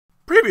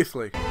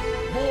Previously. Boy,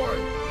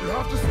 you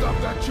have to stop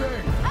that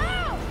chain.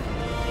 Ow!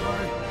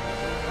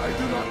 I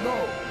do not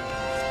know.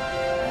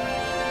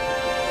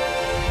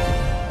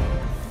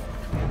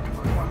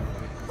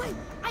 Wait,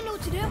 I know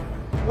what to do.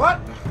 What?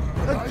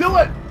 Let's do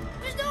it!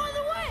 There's no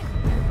other way.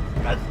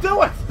 Let's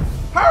do it!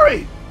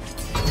 Hurry!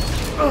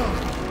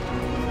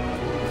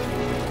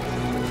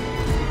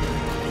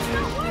 It's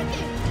not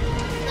working.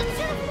 That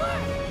shouldn't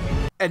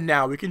work. And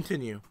now we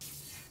continue.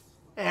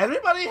 Hey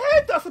everybody,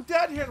 hey, Dustin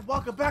Dad here, and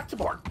welcome back to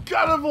more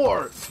God of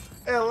War!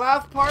 In the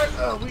last part,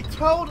 we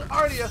told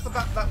Atreus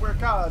about that we're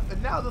gods,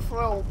 and now this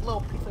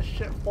little piece of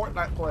shit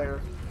Fortnite player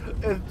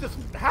is just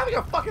having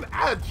a fucking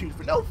attitude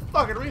for no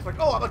fucking reason. Like,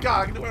 oh, I'm a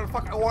god, I can do whatever the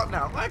fuck I want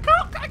now. Like, no,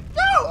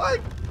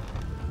 like,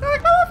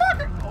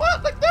 motherfucker,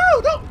 what? Like,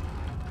 no, don't,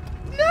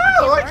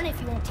 no! Like, Learn if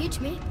you won't teach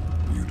me.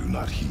 You do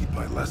not heed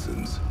my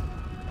lessons.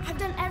 I've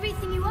done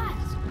everything you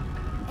asked,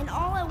 and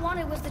all I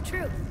wanted was the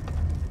truth.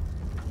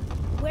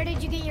 Where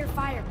did you get your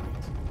fire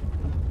blades?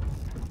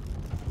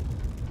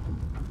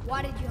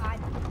 Why did you hide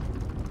them?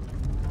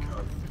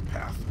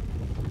 pass.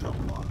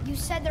 Don't lie. You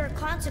said there are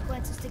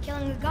consequences to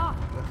killing a god.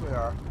 Yes, they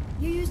are.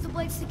 You used the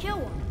blades to kill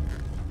one.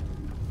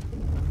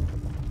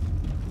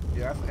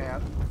 Yes,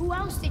 and? Who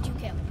else did you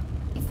kill?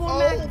 Before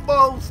Mag-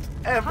 Almost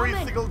every How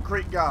many? single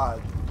Greek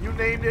god. You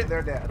named it,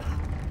 they're dead.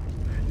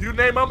 You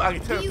name them, I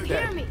can tell Do you you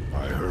they're hear dead. me?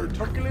 I heard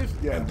you. Hercules?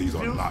 Yeah. And these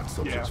are Zeus? not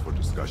subjects Yeah. for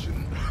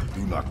discussion.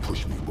 Do not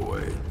push me,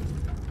 boy.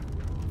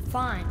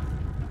 Fine.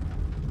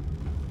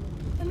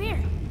 Amir,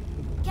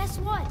 guess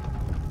what?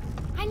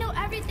 I know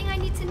everything I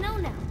need to know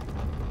now.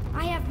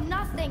 I have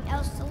nothing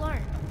else to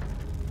learn.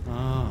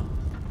 Ah,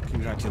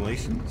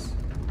 congratulations.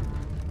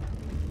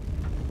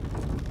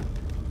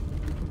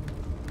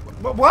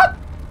 What?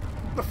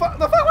 The fuck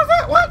was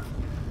that? What?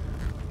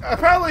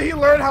 Apparently he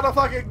learned how to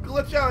fucking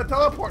glitch out and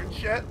teleport and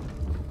shit.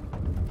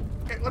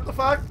 Okay, what the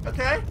fuck?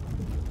 Okay.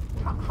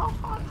 How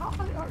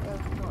high are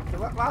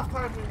you? Last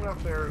time we went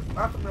up there,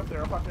 a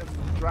fucking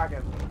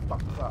dragon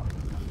fucked us up.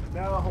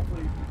 Now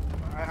hopefully,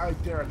 I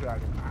dare a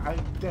dragon. I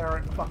dare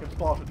a fucking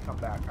Spartan to come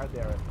back. I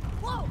dare it.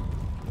 Whoa!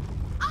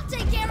 I'll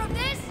take care of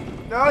this!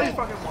 No, you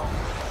fucking won't.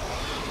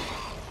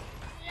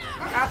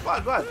 Have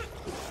fun, go ahead.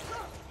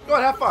 Go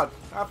ahead, have fun.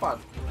 Have fun.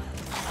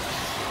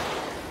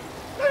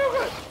 No, you're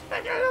good.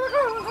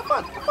 Have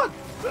fun, have fun.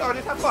 No,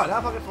 just have fun.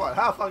 Have fucking fun.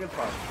 Have fucking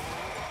fun.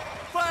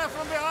 Fire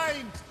from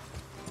behind!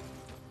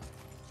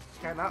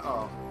 Can I?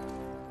 Oh.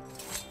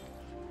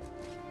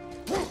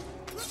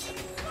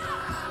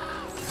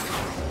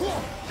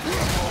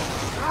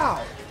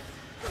 Ow!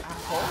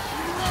 Asshole.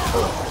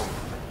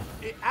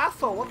 Hey,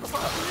 asshole, what the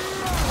fuck?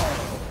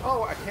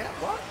 Oh, I can't?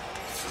 What?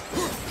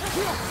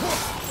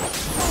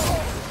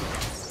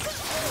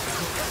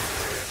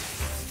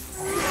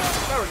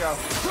 There we go.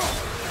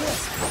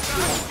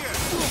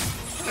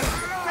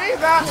 See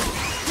that?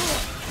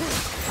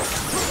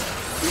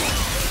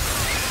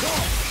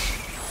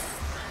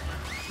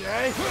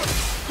 Okay.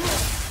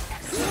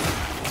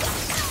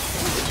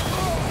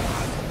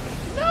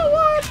 No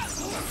one!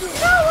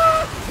 No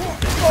one!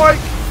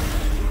 Boink!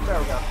 There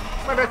we go.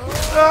 My bitch.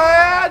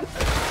 And...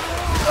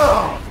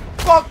 Oh!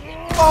 Fuck!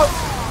 Fuck!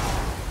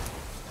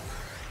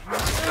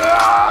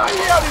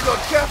 You don't need no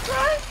chest,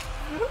 right?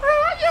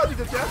 You don't need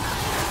no chest.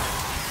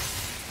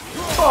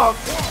 Fuck!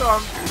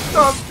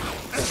 Dumb!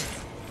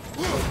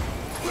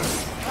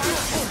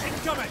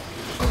 Incoming!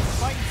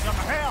 Fighting some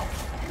hell!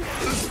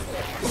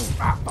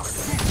 Ah, fuck.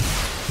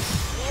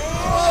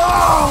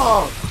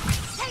 Oh!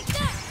 Take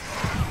that!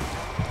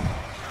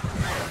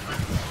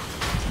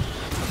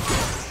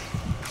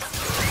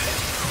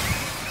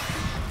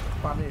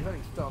 I mean, that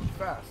thing's dumb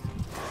fast.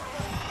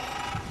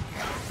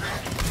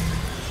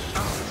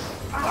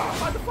 Ah,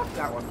 why the fuck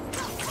that one?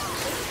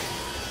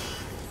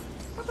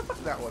 What the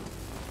fuck that one?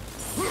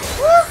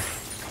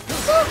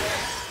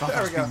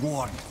 There we Brothers, go. be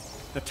warned.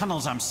 The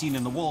tunnels I'm seeing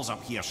in the walls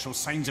up here show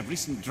signs of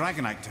recent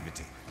dragon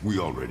activity. We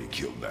already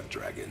killed that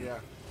dragon. Yeah.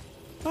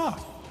 Oh,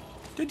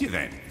 did you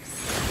then?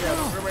 Yeah,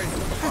 everybody kill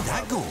the How'd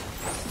that go?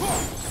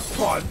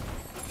 fun.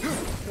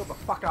 Kill the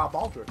fuck out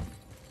of Baldric.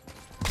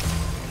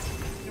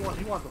 He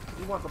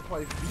wants to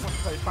play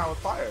fire with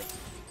fire.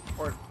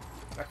 Or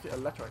actually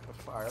electric with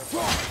fire.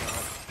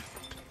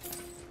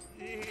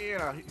 You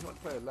know, he wants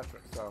to play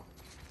electric, so.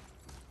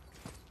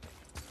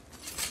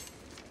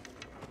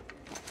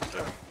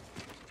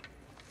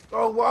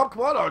 Oh, well,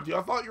 come on, RG.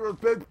 I thought you were a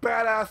big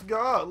badass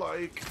god.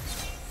 Like,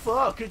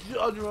 fuck, could you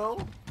on your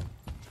own? I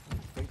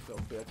don't think so,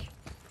 bitch.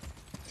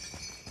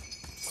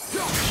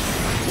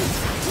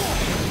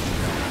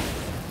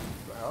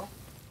 What the hell?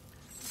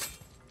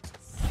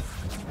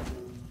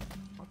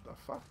 What the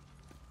fuck?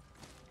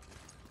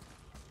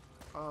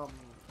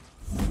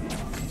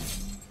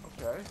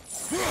 Okay.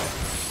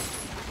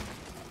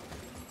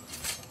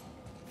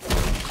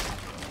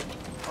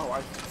 Oh,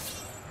 I see.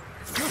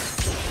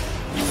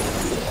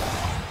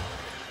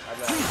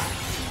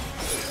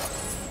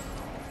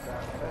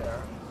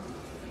 There.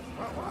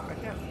 What? I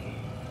can't.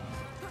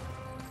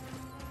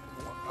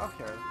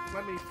 Okay,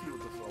 let me see what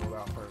this is all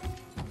about first.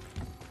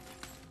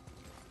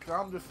 Cause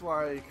I'm just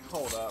like,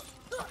 hold up.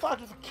 thought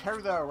I just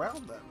carry that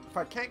around then. If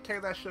I can't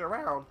carry that shit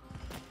around,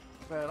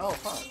 then oh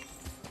fuck.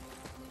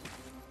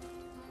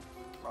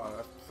 Oh,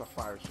 that's some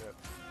fire shit.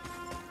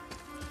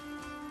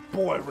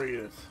 Boy, read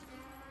it.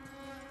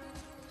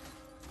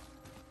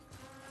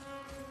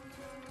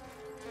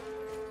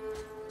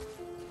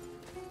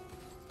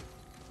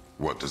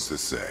 What does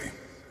this say?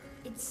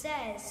 It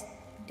says,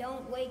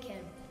 don't wake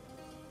him.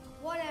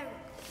 Whatever.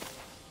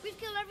 We've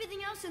killed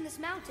everything else in this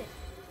mountain.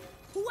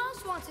 Who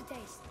else wants a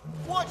taste?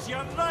 What's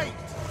your right?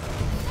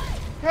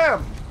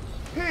 Him!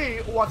 He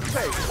wants to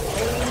take.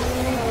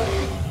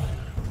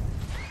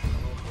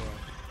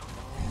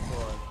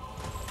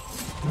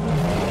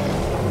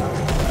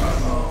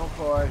 Oh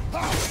boy.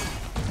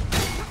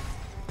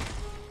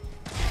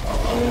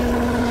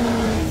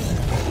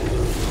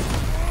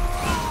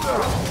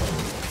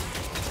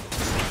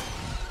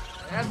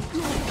 And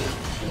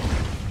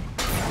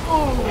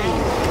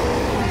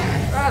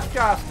that's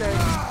disgusting.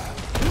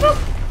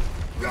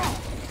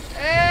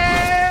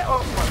 And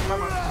oh,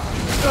 come on.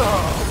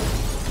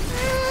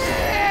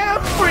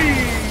 And free.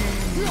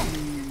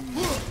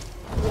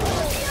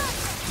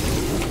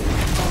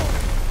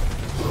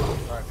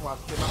 Alright, come on,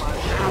 get my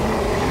mind.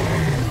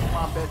 Come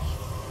on, bitch.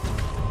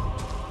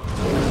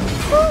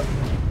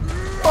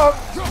 Oh.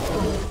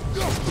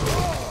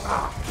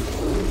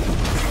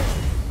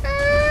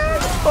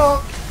 And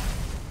bonk.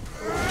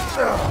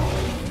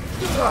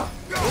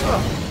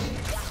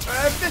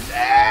 And bitch,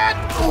 and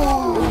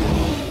ooh.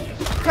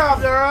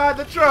 Come there on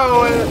the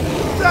throne.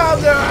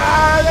 Come there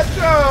on the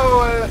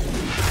throne.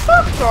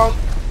 Fuck donk.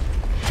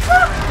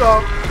 Fuck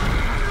donk.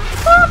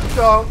 Fuck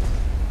donk.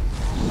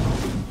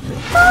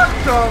 Fuck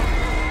donk.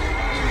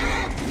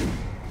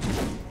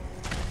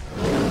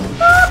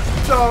 Fuck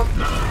donk.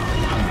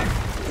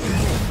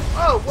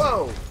 Oh,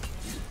 whoa.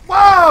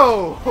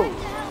 Whoa!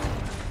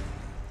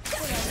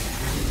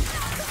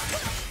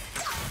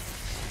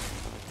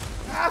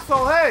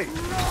 Asshole, hey!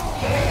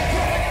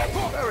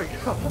 There we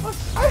go.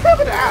 I have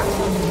an ass!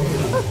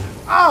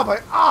 Oh, my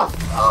ass!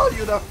 Oh,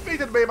 you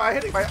defeated me by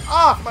hitting my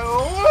ass, my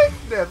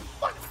weakness!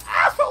 What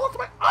asshole, look at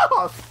my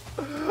ass!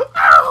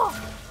 Ow!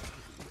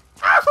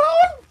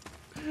 Asshole!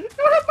 You hit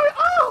my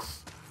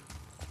ass!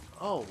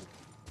 Oh.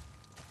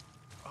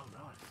 Oh,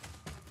 nice.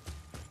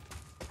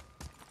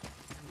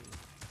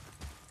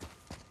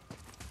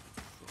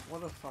 So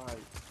what if I...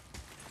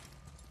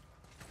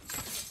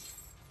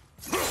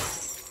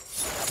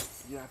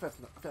 Yeah, that's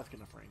good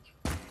enough range.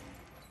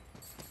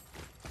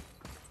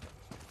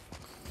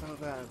 So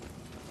then,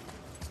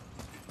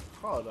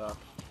 hold up.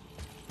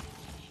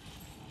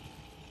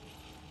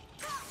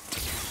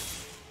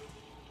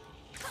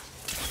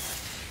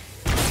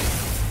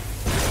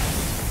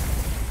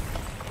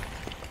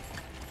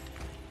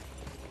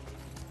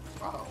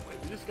 Oh, wait,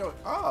 we just go.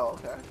 Oh,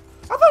 okay.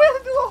 I thought we had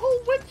to do a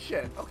whole witch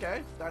shit.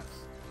 Okay, that's.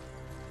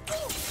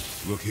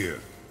 Look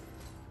here.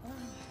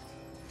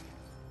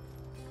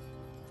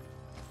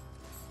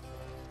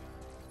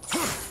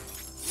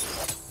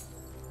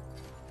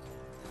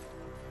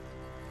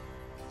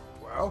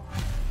 Well.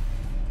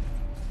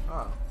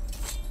 Oh.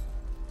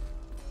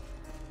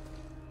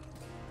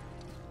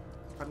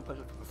 I can place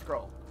it from the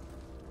scroll.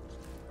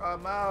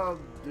 I'll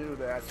do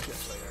that shit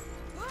later.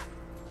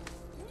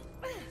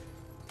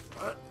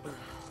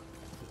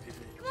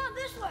 Come on,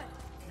 this way.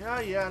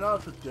 Yeah, I know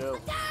what to do.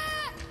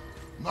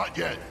 Not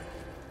yet.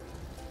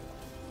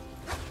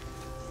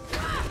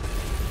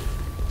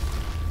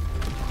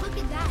 Look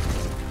at that.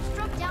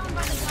 Struck down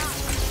by the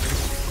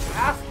gods.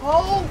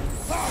 Asshole!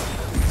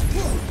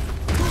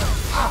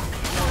 Ah.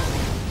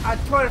 I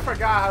totally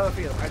forgot how to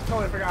feel. I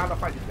totally forgot how to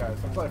fight these guys.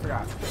 I totally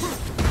forgot.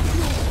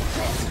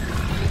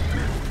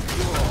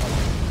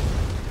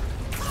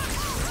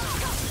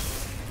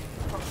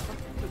 Something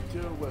to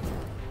do with...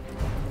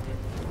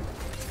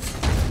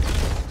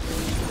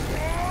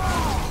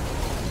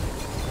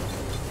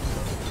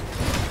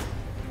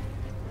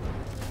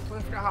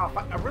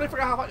 I really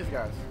forgot how to fight these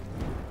guys.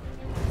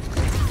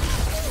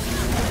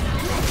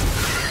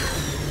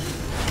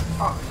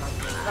 Oh,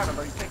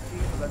 remember, you take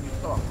these and then you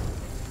throw them.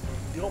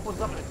 He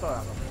opens up and you throw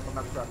at them. I'm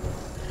not correct.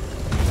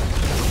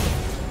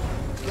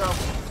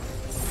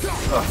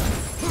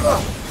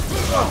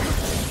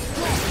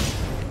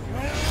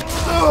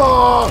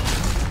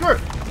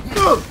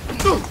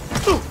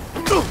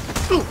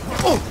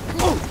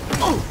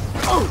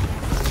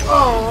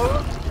 Alright.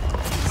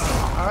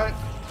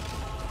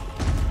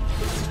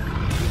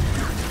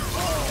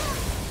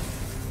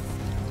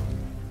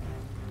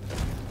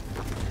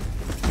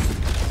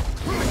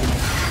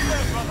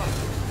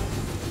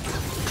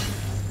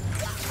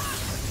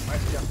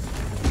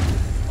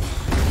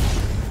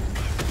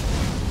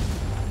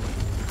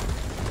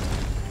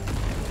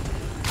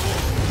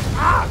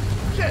 Ah!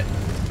 Shit!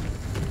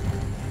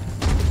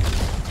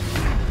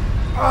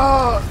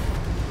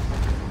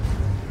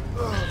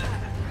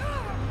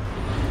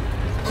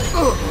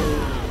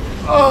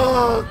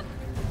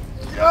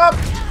 Yup!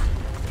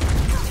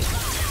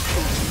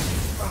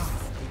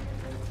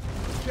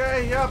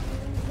 Okay, yup.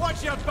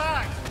 Watch your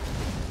back!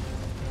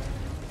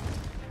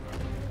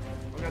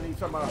 We're gonna need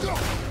some,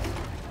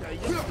 yeah, You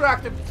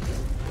distracted.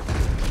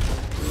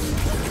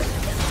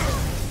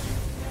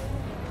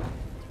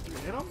 Did you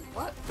hit him?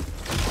 What?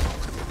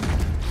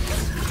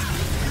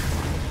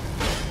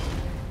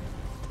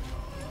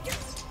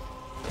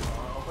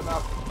 Open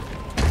up.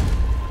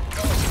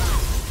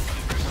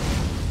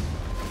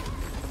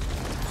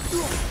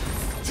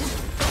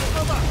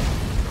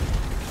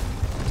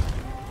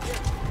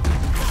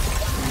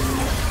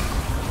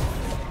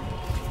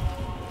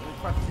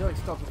 Healing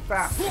stones are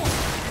fast.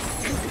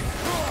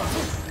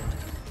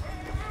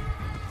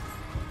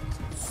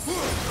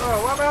 Oh,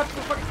 what about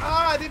the fucking...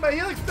 Ah, I need my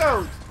healing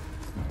stones!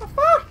 What the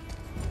fuck?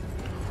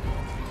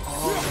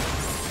 Oh.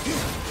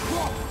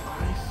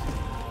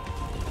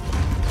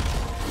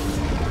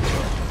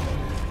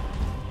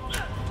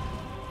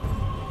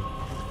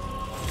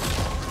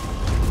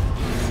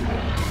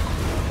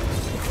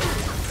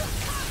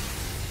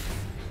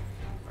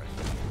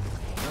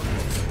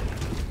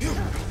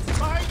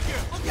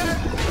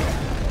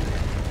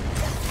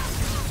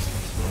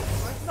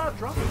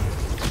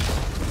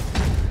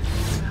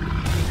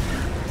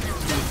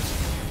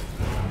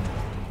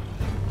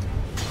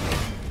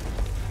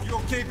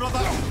 Okay, brother.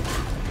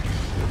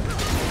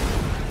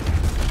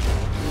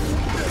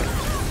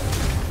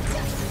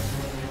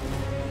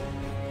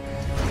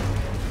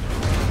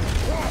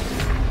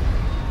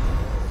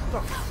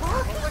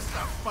 What's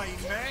that fine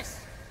mess?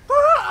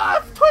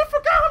 I totally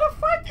forgot how to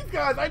fight these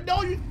guys. I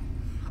know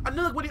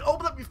like when you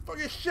open up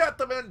your shit,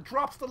 the man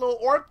drops the little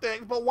orb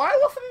thing. But why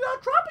wasn't he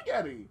not dropping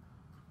any?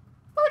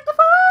 Like the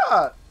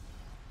fuck?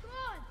 Come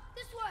on,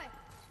 this way.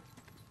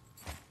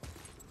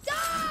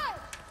 Die!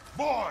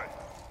 Boy!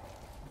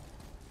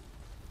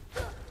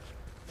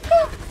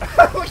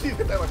 Look, he's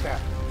hit that like that.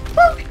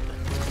 Boom!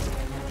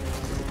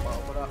 Oh,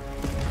 what up?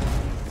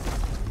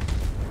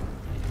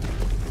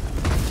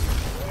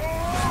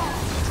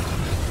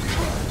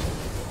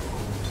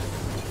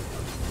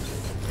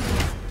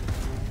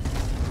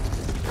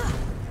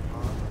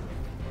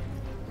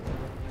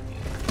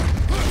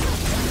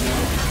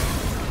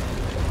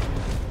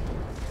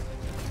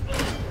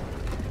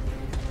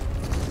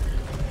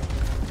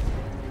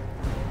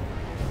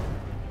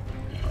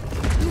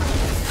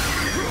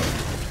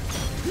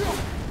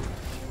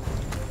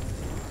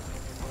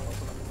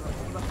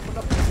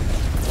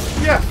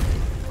 Yes!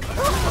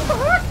 What the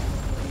heck?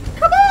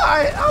 Come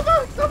on!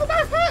 That was a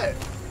nice hit!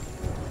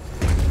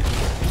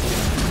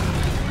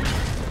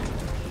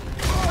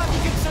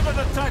 Consider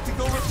the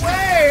tactical retreat.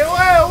 Wait!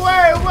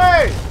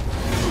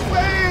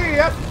 Wait!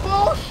 That's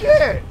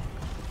bullshit!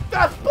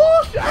 That's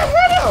bullshit! I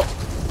hit him!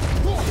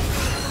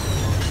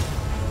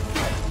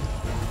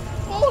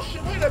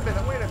 Bullshit! Wait a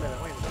minute.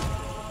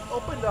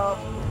 Opened up.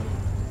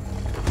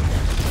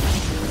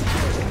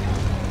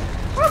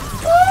 That's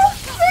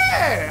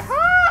bullshit!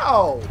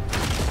 How?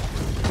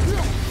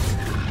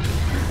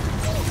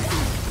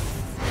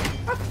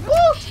 That's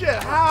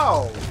bullshit!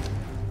 How?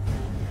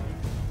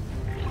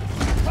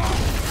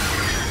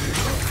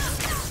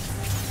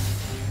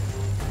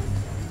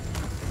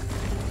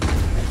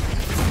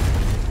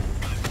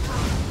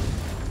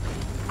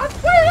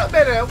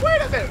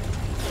 Wait a minute!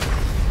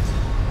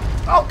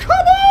 Oh,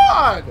 come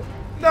on!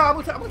 No, I'm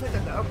gonna take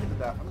that. I'm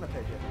gonna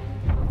take it.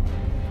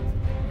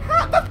 Ha,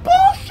 that's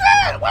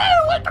bullshit!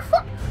 What the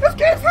fuck? This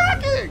game's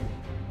hacking!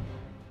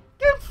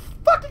 Game's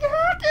fucking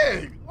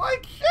hacking!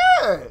 Like,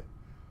 shit!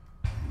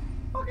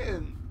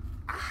 Fucking...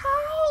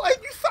 How?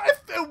 Like, you saw it,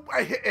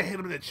 I hit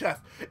him in the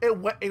chest. It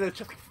went in the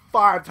chest like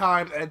 5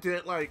 times and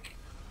didn't, like...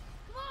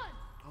 Come on,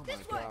 Oh this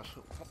my way. gosh.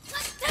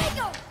 Let's take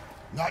him!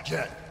 Not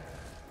yet.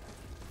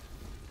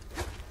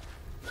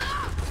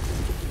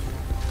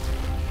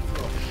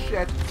 Oh,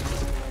 shit.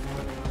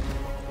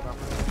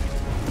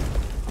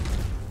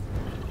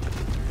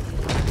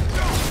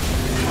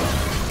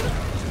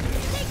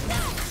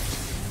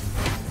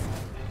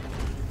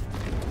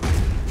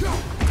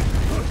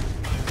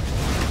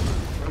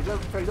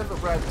 He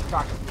doesn't red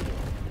attack him.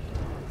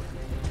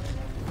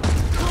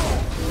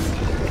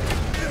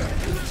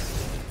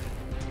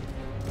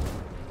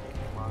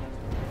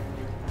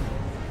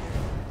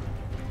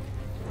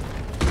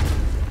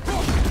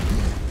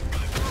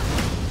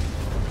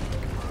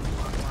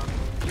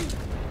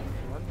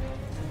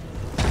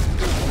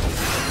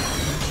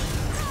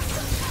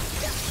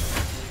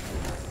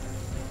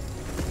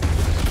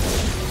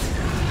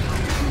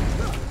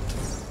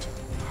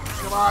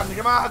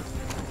 Come on!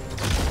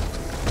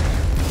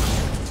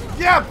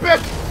 Yeah,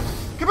 bitch!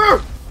 Come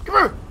here!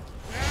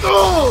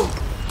 Oh!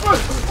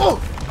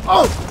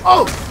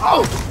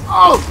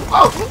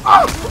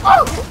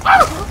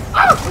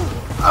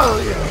 Oh,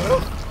 yeah!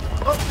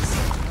 Oh.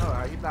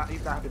 Alright, he's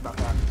not happy about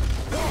that.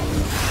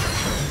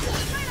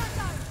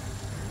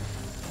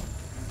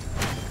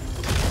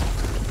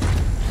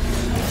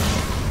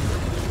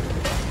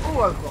 Oh, that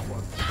was a close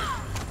one.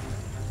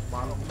 Come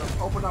on,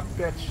 open up,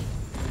 bitch.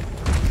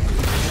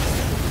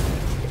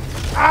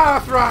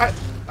 Ah,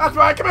 that's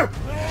right, come here!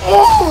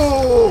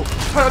 Oh!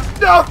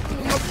 Enough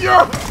of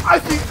your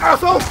icy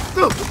asshole!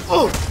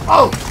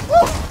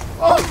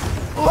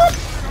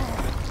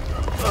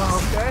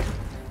 Okay.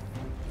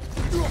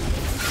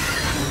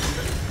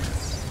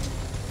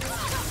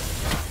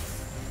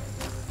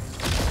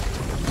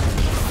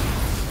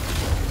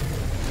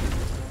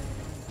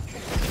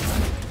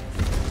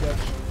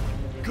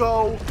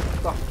 go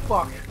the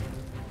fuck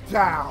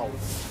down.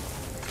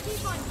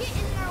 Keep on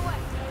getting in our way.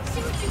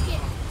 See what you get.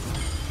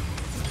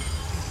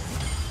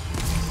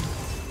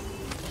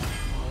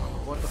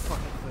 What the fuck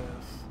is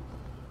this?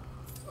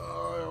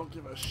 Oh, I don't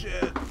give a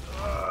shit.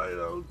 Oh, I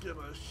don't give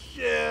a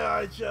shit.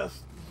 I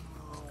just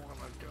want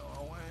to go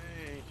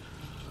away.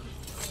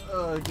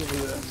 Oh, give me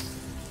this.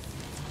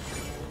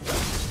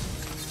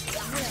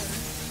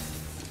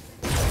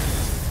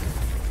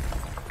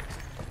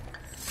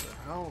 What the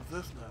hell is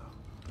this now?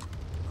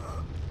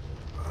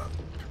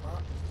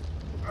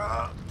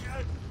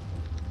 Okay.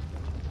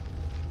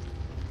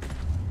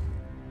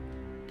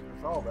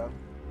 That's all, man.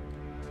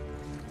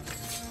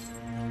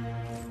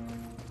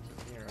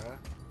 Here, huh?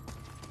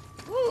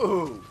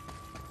 Woo!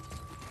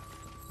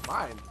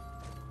 Mine.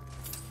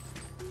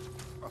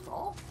 That's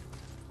all?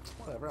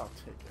 Whatever, I'll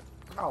take it.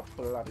 I'll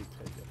bloody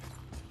take it.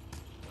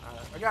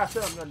 I got a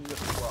feeling I'm gonna need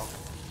this as well.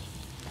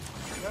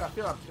 I got a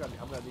feeling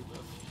I'm gonna need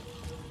this.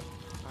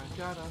 I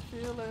got a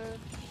feeling.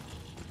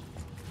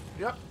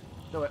 Yep,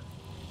 do it.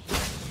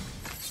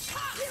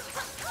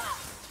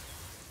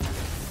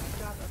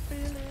 Got a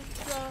feeling.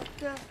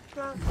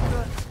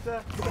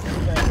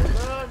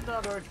 There's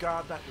another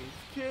god that needs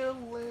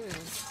killing.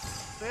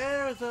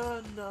 There's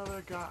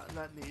another god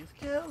that needs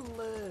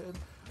killing.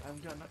 I'm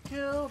gonna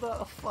kill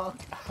the fuck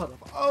out of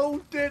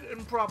Odin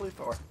and probably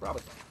Thor.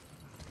 Probably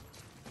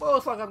Thor.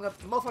 Most likely I'm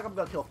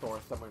gonna kill Thor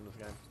somewhere in this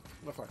game.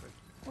 Most likely.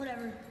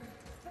 Whatever.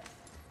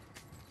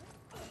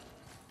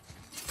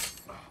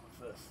 Oh, what's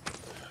this?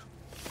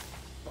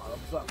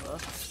 Bottoms up, huh?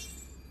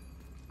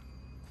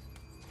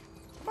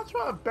 I'm not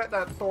trying to bet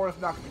that Thor is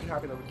not going to be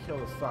happy to kill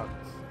his sons.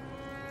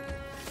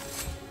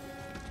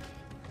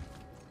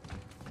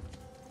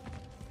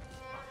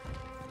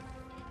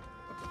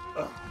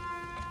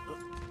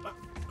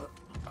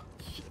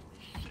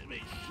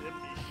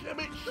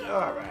 Shimmy.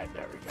 Alright,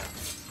 there we go.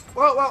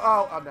 Well,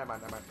 oh, never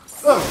mind.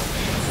 No.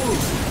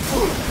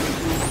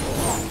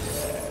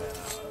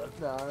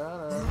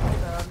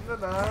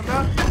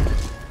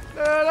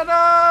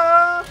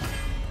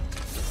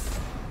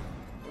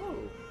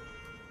 Ooh.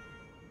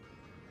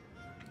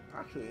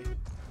 Actually.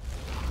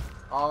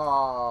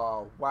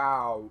 Oh,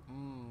 wow.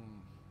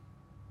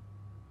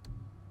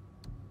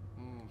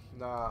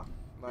 Nah.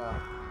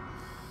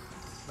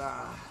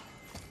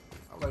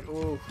 I'm like,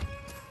 ooh.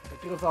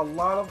 That gives a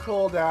lot of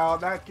cooldown.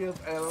 That gives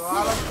a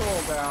lot of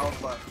cooldown,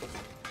 but...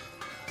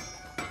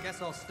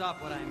 Guess I'll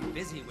stop what I'm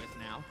busy with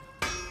now.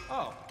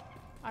 Oh,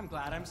 I'm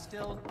glad I'm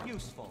still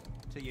useful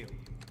to you.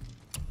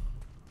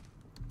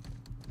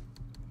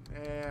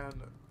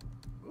 And...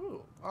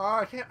 Ooh. Oh,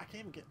 I can't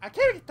even get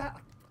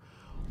that.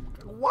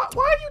 Why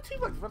do you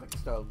team like Runic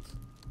Stones?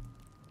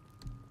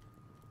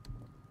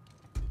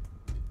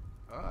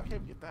 Oh, I can't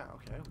even get that.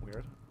 Okay,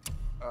 weird.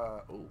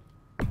 Ooh.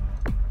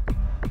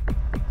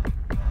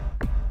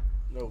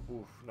 No,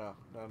 oof, no.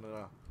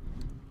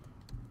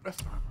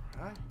 That's armor,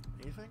 right?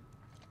 Anything?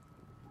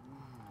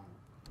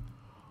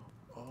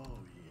 Ooh. Oh,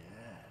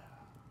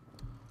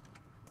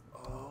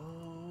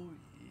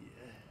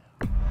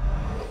 yeah.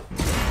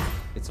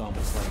 It's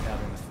almost like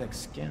having a thick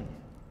skin.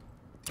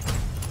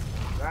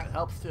 That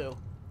helps too.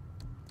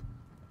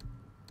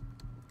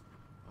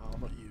 Oh,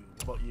 what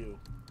about you?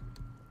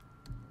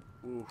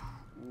 Oof.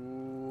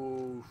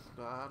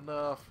 Not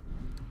enough.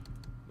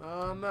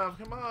 Come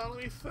on, let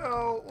me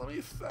sell.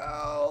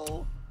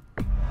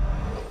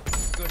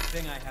 Good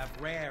thing I have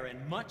rare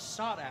and much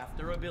sought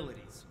after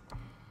abilities.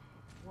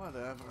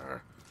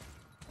 Whatever.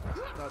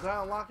 Did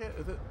I unlock it?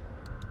 Is it?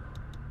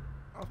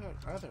 I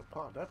think put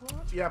on. Did I put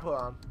on? Yeah, put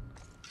on.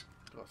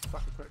 Go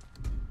suck it quick.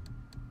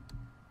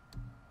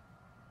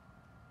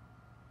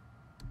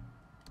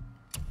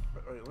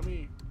 Wait, let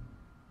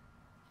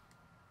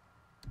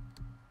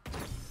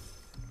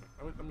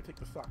me take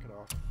the socket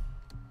off.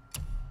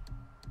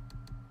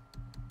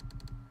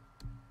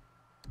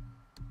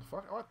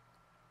 Fuck, what?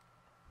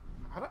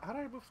 How do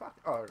I remove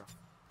socket? Oh, there we go.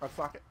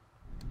 Unsocket.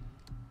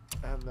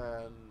 And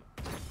then...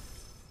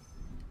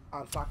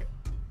 unsocket.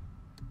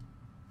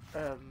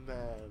 And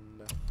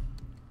then...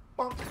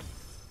 bonk.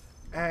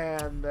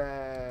 And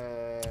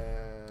then...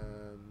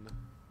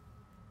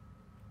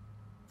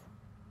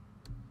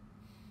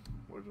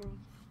 where's those?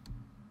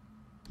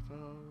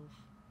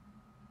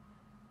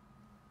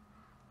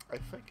 I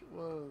think it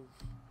was...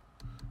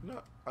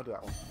 no, I'll do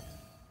that one.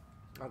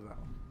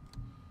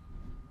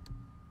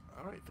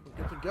 Alright, I think we're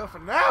good to go for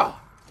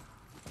now!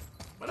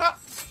 What up?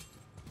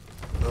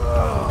 Ugh.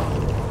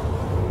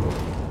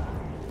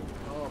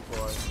 Oh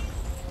boy.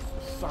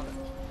 Summon.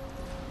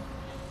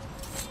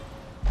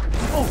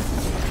 Oh!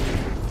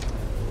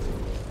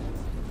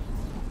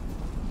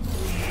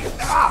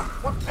 Ah!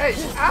 What? Hey,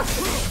 ask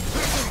me!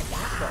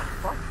 What the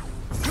fuck?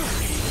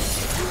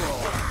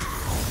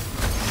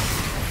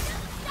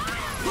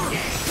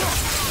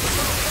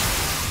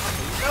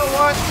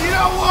 You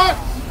know what?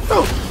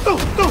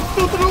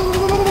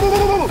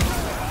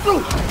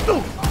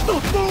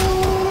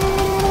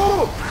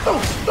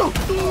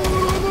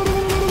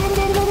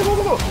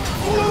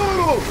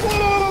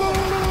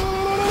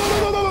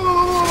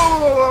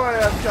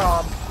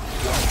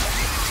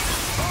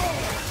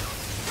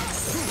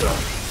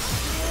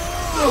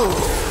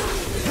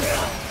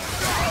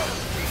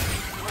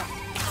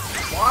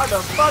 the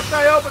fuck did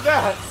I open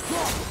that?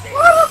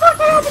 Why the fuck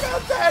did I open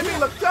that? That made me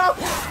look tough.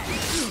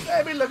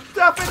 That made me look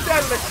tough and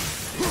deadly.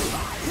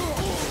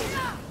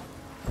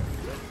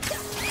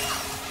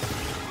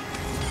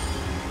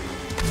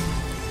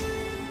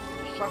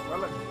 Fuck, what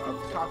the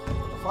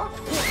fuck?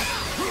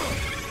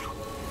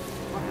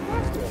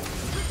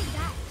 Wicked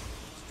guy.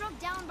 Struck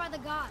down by the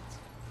gods.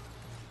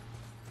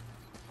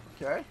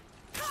 Okay.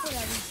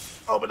 Whatever.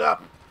 Open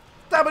up.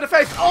 Stab in the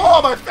face.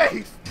 Oh, my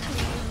face.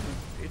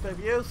 Anything of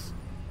use?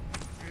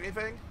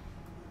 Anything?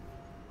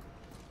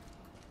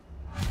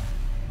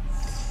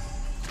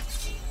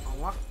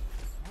 Unlock.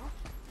 What?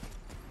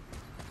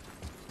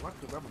 What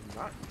the rubber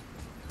nut?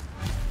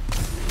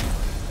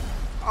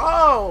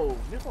 Oh,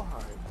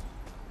 Newfound.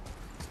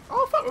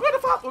 Oh fuck, we're going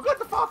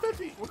to Final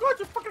Fantasy. We're going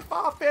to fucking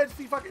Final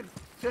Fantasy fucking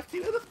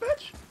 15 in this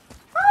bitch.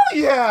 Oh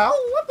yeah, I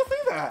love to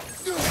see that.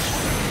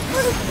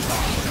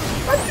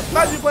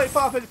 Imagine playing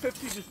Final Fantasy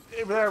 15 just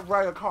there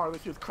riding a car and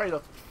she was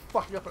Kratos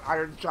fucking up an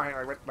iron giant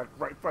right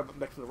in front of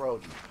next to the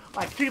road.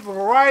 Like he's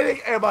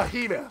riding a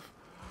behemoth.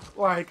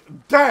 Like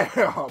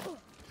damn.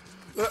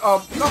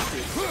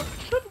 Nothing.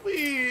 Should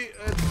we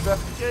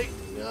investigate?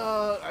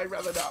 I'd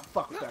rather not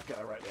fuck with that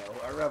guy right now.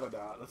 I'd rather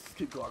not. Let's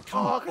keep going.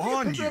 Come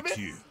on, you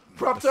two.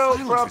 Prompto.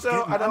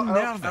 I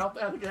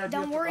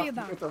Don't worry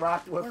about it.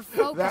 Interact We're with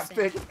focusing. that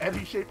thing in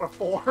any shape or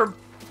form.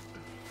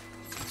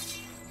 Okay,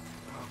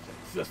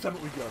 so that's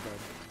what we go then.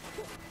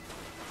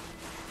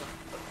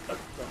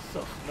 That's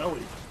so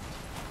snowy.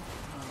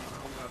 I'm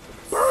gonna have to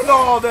burn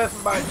all this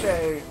in my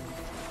chain.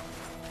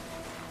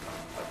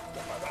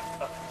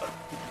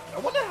 I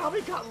wonder how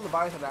we got in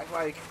Leviathan act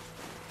like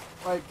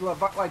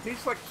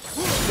these like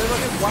there's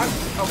like a black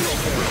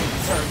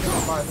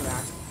Leviathan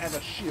act and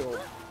a shield.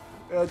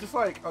 Just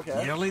like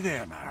okay. Nearly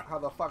there now. How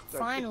the fuck did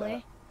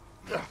Finally.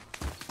 I get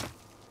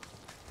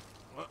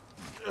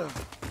that?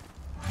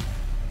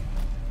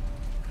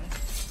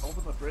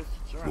 Open the fridge.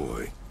 Sure.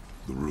 Boy,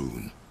 the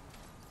rune.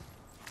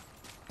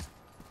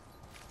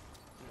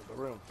 The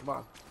room. Come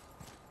on.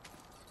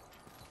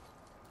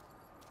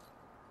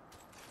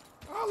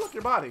 Oh, look,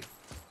 your body.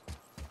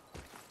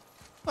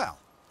 Well,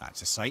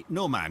 that's a sight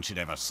no man should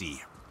ever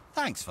see.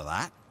 Thanks for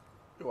that.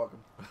 You're welcome.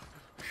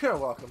 You're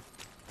welcome.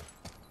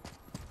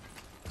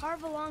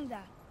 Carve along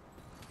that.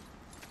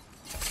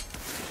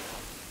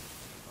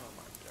 Oh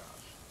my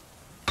gosh.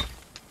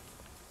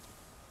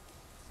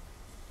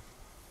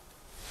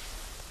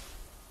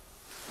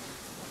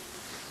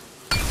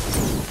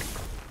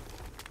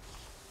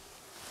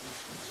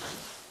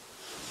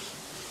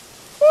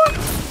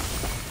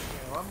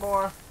 Okay, one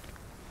more.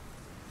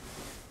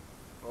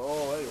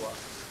 Oh, there you are.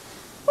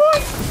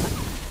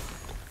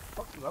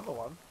 What's another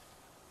one?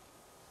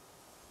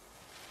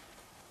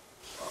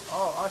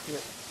 Oh, I see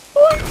it.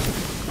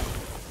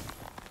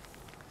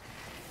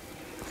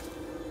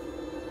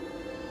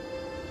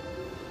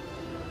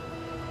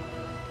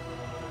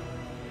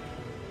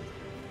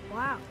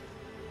 Wow.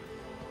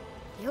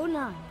 Yo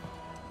 9.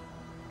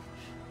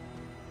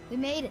 We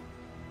made it.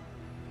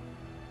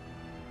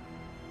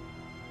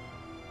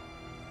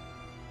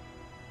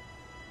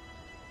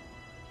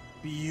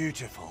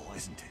 Beautiful,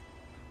 isn't it?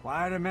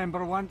 Why, I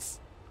remember once...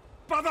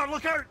 Brother,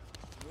 look out!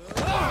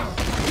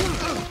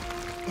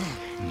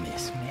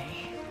 Miss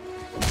me.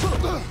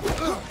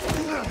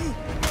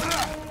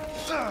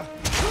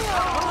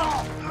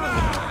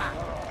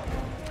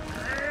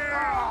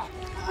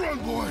 Run,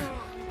 boy!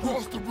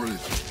 Cross the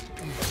bridge!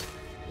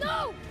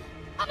 No!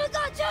 I'm a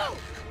god too!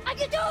 I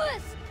can do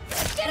this!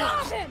 Get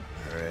off him!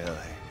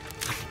 Really?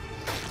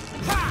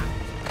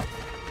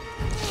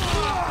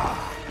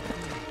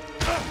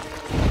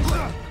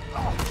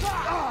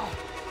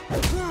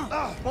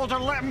 Baldur,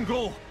 let him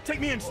go. Take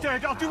me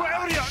instead. I'll do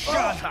whatever you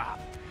can.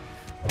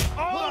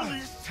 All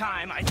this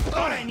time, I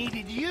thought I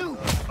needed you.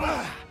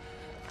 But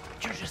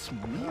you're just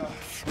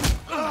meat.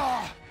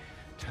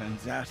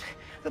 Turns out,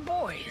 the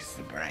boy is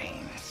the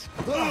brains.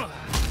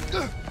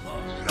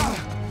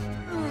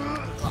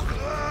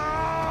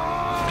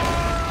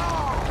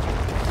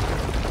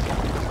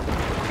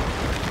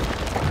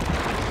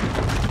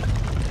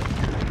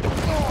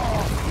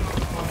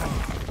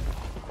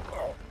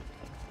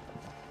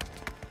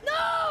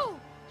 No!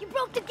 You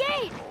broke the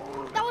gate!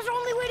 That was our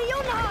only way to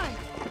Jotunheim!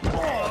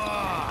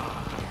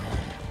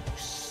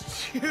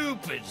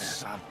 Stupid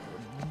son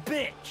of a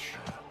bitch.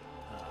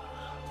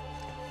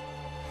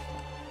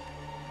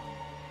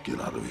 Get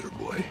out of here,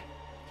 boy.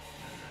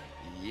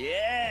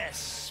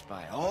 Yes,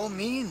 by all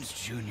means,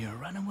 Junior,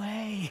 run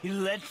away.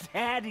 Let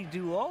Daddy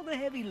do all the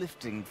heavy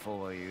lifting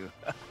for you.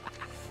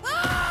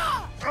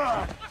 Ah!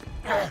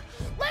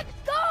 Let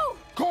go!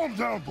 Calm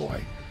down,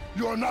 boy.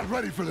 You are not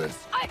ready for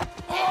this. I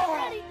am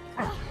ready!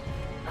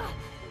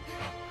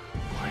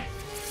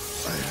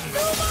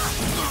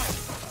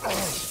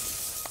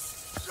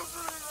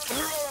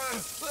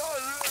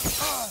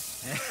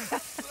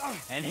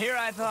 And here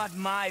I thought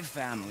my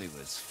family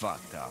was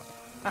fucked up.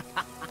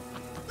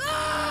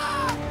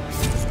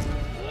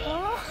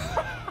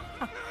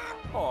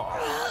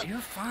 Oh, your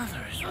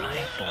father is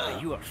right, boy.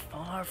 You are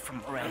far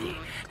from ready.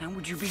 Now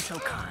would you be so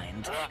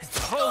kind as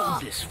to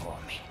hold this for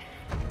me?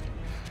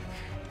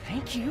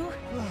 Thank you.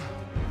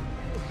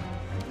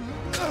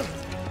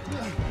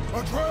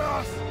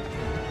 Atreus!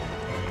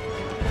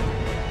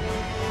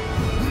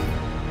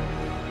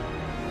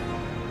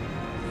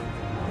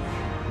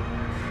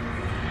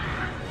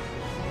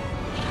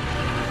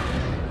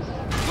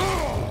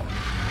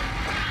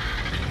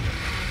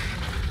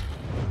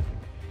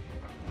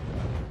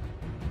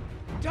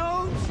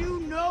 Don't you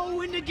know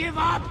when to give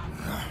up?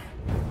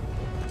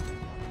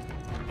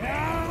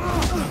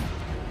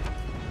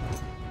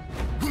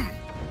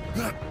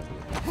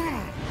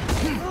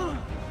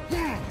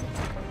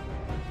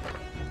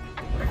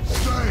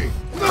 Stay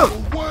No!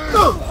 away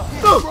No!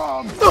 No!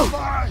 from No!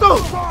 my No!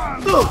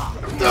 son! No!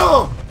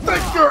 No!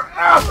 Take your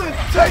ass and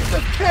take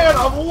this can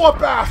of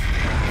whoop ass!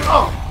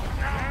 Oh!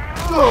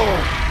 Oh!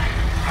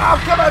 I'm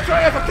coming,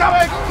 Atreus! I'm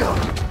coming!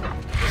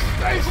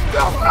 Stay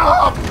still!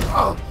 Oh!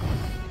 Oh!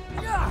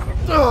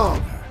 Oh!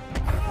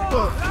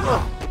 Oh!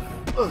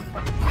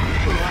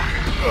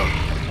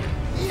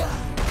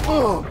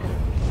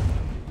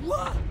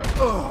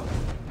 Oh!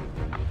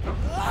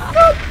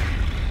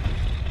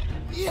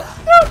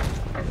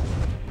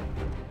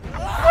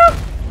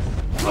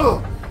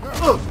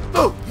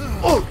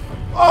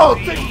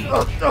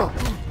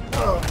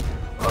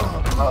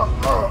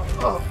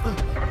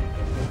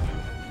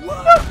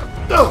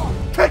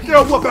 Take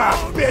your whoop ass,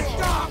 bitch!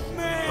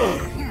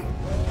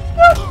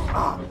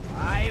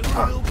 I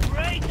will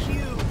break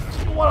you!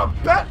 You wanna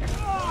bet?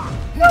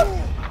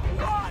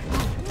 Why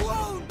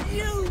won't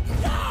you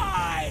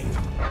die?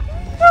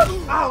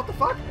 Ah, what the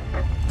fuck?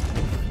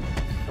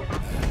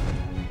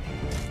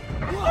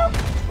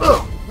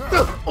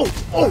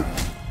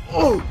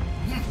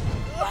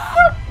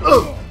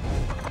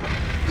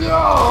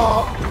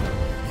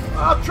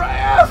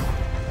 Atreus!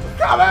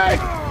 Coming!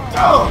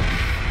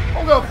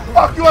 I'm gonna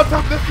fuck you on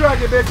top of this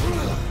dragon, bitch!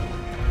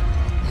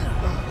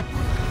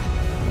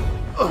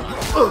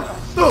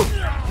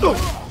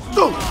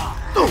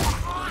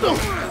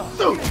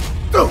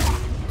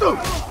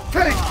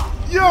 Take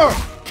your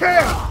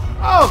can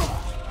of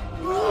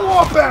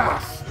whoop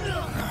ass!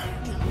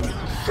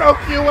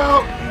 Choke you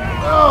out!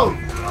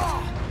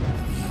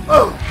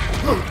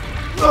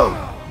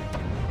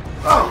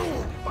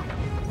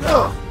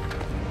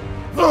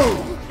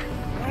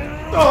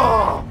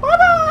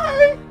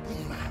 Bye-bye!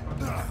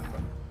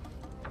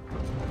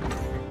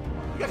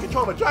 You got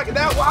control of a dragon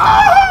now?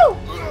 Wow!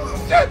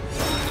 Shit!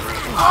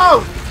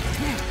 Oh!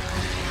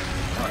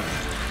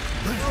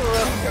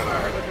 That's gonna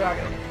hurt the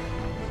dragon.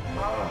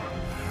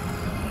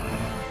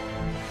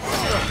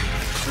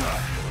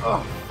 Oh,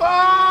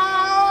 fuck!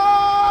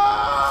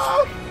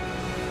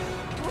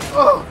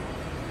 Oh!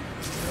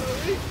 Let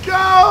me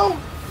go!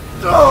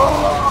 Oh!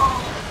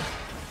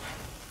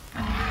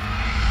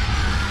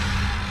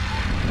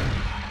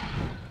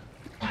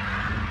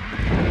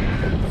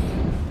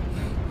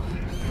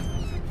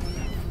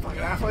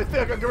 Fucking asshole, you think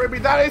I can get rid of me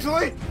that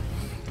easily?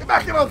 Get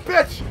back here, little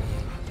bitch!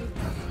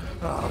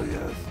 Oh,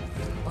 yes.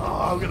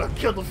 Oh, I'm gonna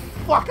kill the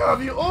fuck out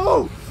of you.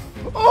 Oh!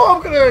 Oh,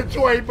 I'm gonna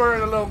enjoy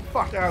burning the little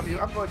fuck out of you.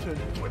 I'm going to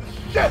enjoy this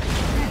shit!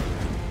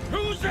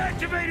 Who's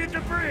activated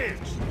the bridge?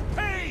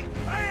 Hey,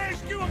 I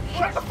asked you a question!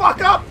 Shut the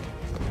fuck up!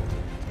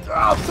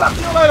 I'll talk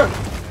to you later!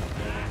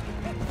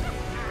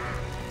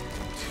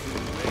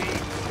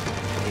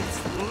 It's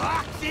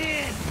locked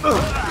in!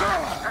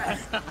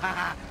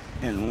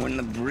 And when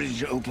the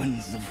bridge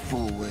opens, the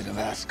full weight of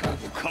Asgard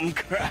will come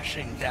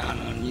crashing down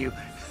on you.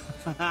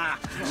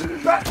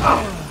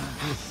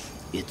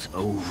 It's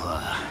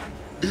over.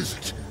 Is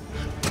it?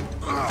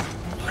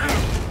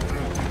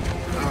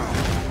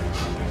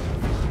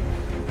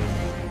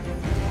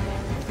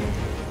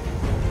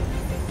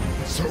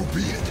 So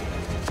be it.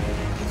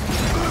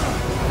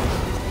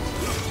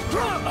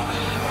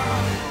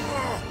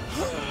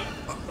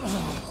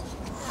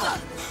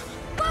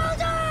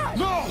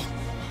 No!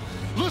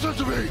 Listen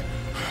to me!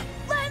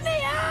 Let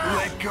me out!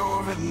 Let go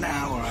of it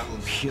now or I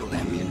will kill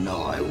him. You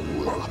know I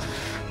will.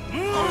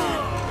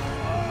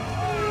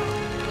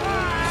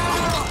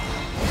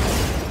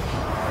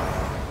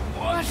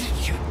 What did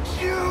you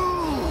do?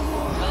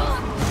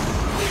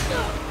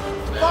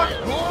 Fuck!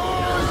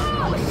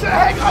 Shit,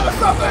 hang on to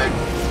something!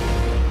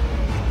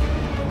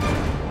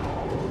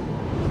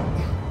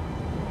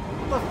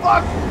 What the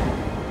fuck?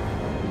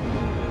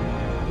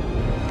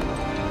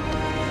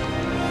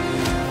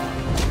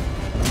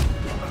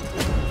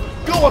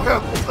 Go with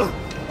him!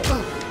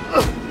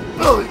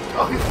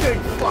 Oh, he's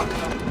getting fucked.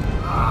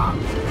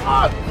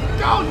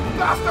 Go, you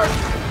bastard!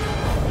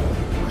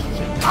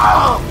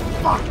 Oh,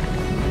 fuck!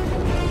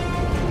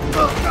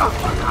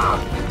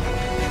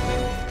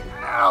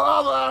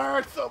 Ow, that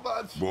hurts so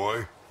much! Boy,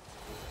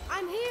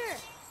 I'm here.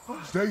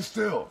 stay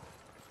still.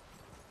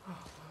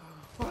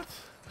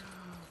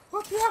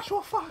 What the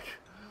actual fuck?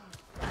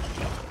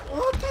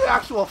 What the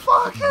actual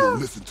fuck? You will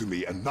listen to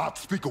me and not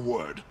speak a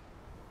word.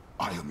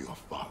 I am your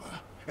father,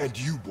 and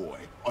you, boy,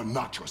 are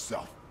not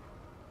yourself.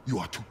 You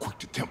are too quick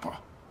to temper.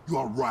 You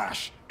are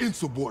rash,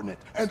 insubordinate,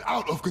 and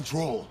out of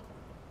control.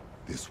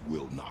 This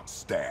will not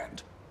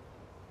stand.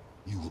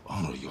 You will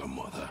honor your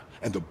mother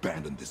and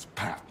abandon this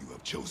path you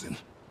have chosen.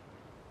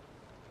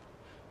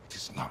 It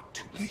is not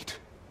too late.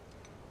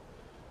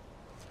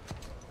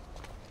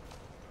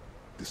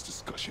 This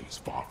discussion is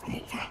far from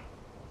over.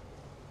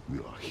 We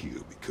are here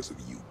because of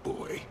you,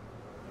 boy.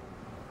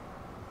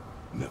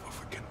 Never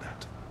forget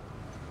that.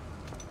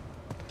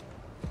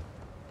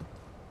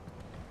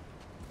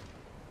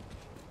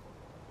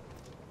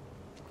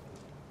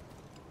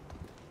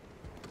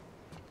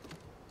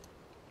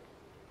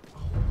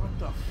 What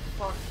the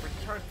fuck?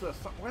 Return to the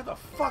sun. Where the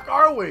fuck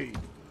are we?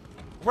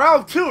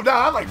 Round 2?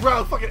 Nah, I'm like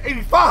round fucking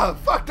 85.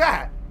 Fuck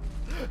that.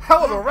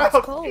 Hell of a round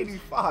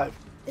 85.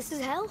 This is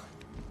hell?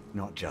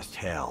 Not just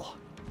hell.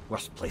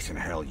 Worst place in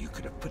hell you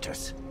could have put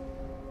us.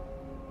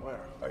 Where?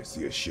 I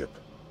see a ship.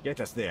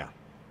 Get us there.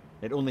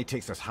 It only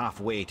takes us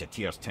halfway to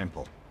Tyr's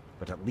temple,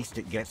 but at least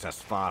it gets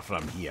us far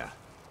from here.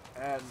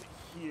 And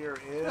here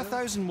is...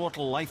 1,000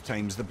 mortal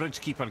lifetimes the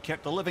Bridgekeeper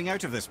kept the living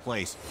out of this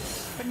place.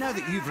 But now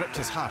that you've ripped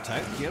his heart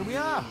out, here we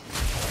are.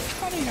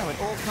 Funny how it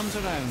all comes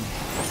around.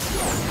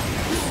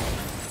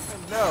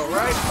 No,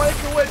 right? Play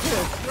the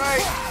witches,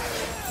 right?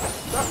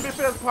 That's me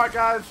for this part,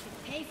 guys.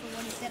 Pay for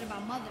what he said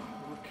about Mother.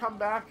 We'll come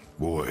back.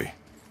 Boy.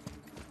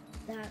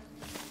 That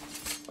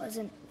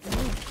wasn't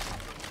me.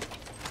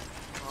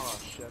 Oh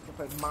shit, it's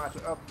a mind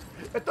trick. Oh,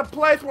 it's the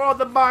place where all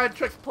the mind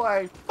tricks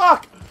play.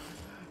 Fuck!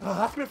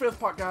 That's me for this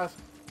part, guys.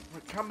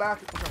 We'll come back.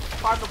 We're gonna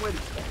find a way to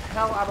get the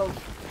hell out of,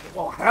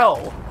 well,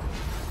 hell.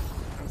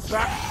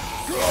 Back.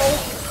 Go!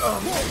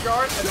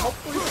 Guard, and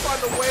hopefully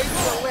find a way to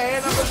the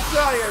land of the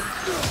giants.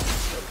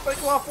 Thank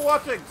you all for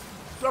watching.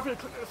 Don't forget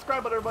to click the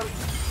subscribe button, everybody.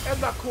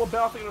 And that cool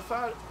bell thing on the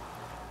side.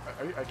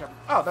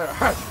 Oh, there.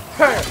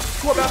 Hey,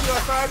 cool bell thing on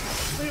the side.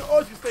 So you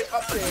always can stay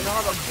updated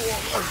on the cool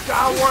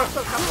Star Wars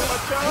stuff happening on my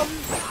channel.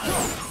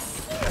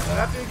 And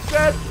that being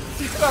said,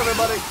 peace out,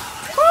 everybody.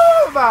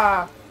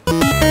 Bye.